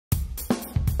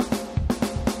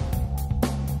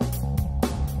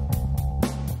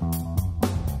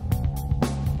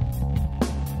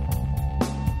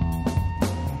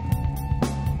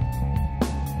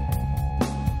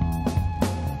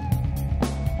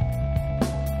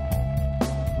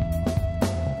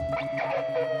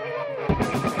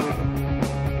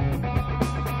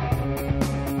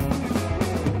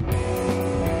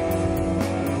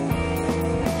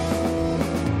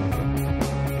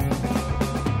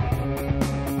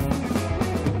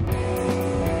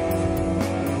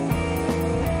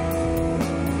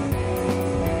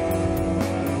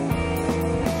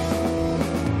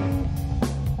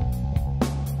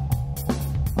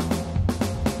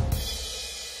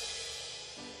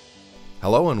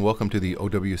Hello and welcome to the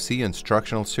OWC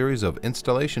instructional series of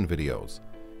installation videos.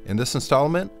 In this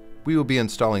installment, we will be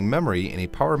installing memory in a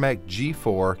Power Mac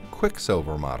G4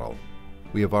 QuickSilver model.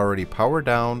 We have already powered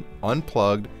down,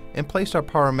 unplugged, and placed our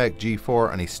Power Mac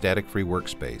G4 on a static-free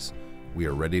workspace. We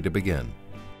are ready to begin.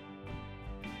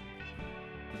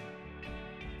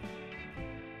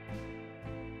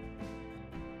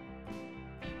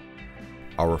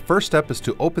 Our first step is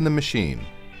to open the machine.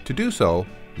 To do so,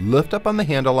 lift up on the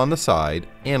handle on the side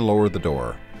and lower the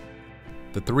door.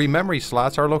 The 3 memory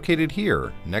slots are located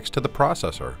here, next to the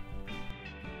processor.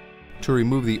 To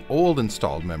remove the old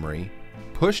installed memory,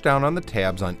 push down on the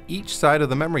tabs on each side of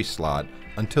the memory slot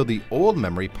until the old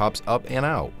memory pops up and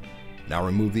out. Now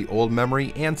remove the old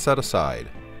memory and set aside.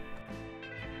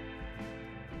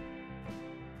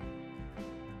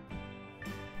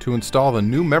 To install the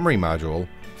new memory module,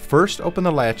 first open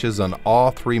the latches on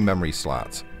all 3 memory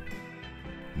slots.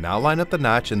 Now line up the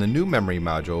notch in the new memory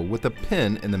module with a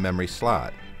pin in the memory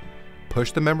slot.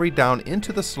 Push the memory down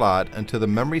into the slot until the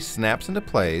memory snaps into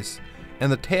place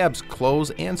and the tabs close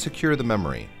and secure the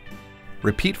memory.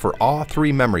 Repeat for all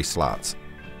 3 memory slots.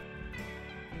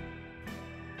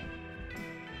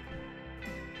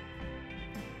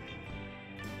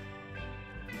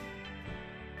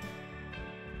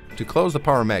 To close the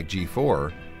Power Mac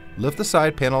G4, lift the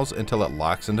side panels until it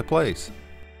locks into place.